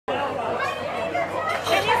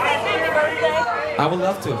I would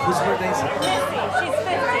love to. Whose birthday is it?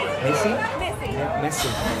 Missy. She's 50. Missy? Missy.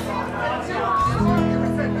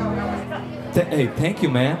 Hey, thank you,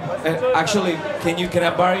 man. Actually, can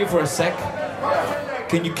I borrow you for a sec?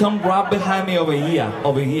 Can you come right behind me over here,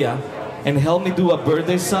 and help me do a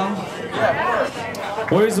birthday song?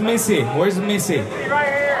 Where's Missy? Where's Missy? Right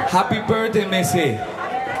here. Happy birthday, Missy.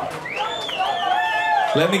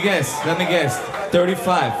 Let me guess.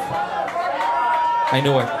 35. I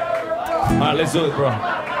knew it. Alright, let's do it, bro.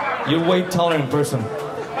 You're way taller in person.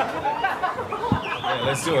 Yeah,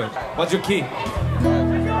 let's do it. What's your key?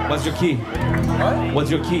 What's your key? What? What's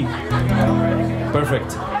your key?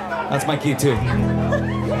 Perfect. That's my key too.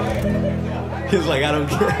 He's like, I don't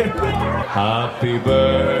care. Happy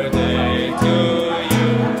birthday to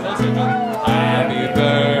you. Happy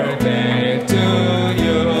birthday to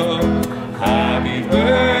you. Happy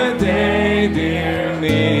birthday, dear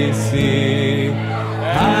Missy.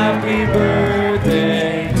 Happy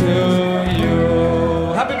birthday to you.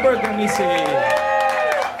 Happy birthday, Missy.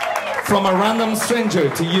 From a random stranger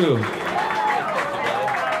to you.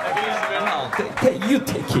 You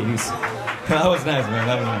take it easy. That was nice, man.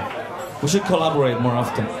 That was nice. We should collaborate more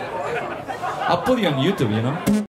often. I'll put you on YouTube, you know?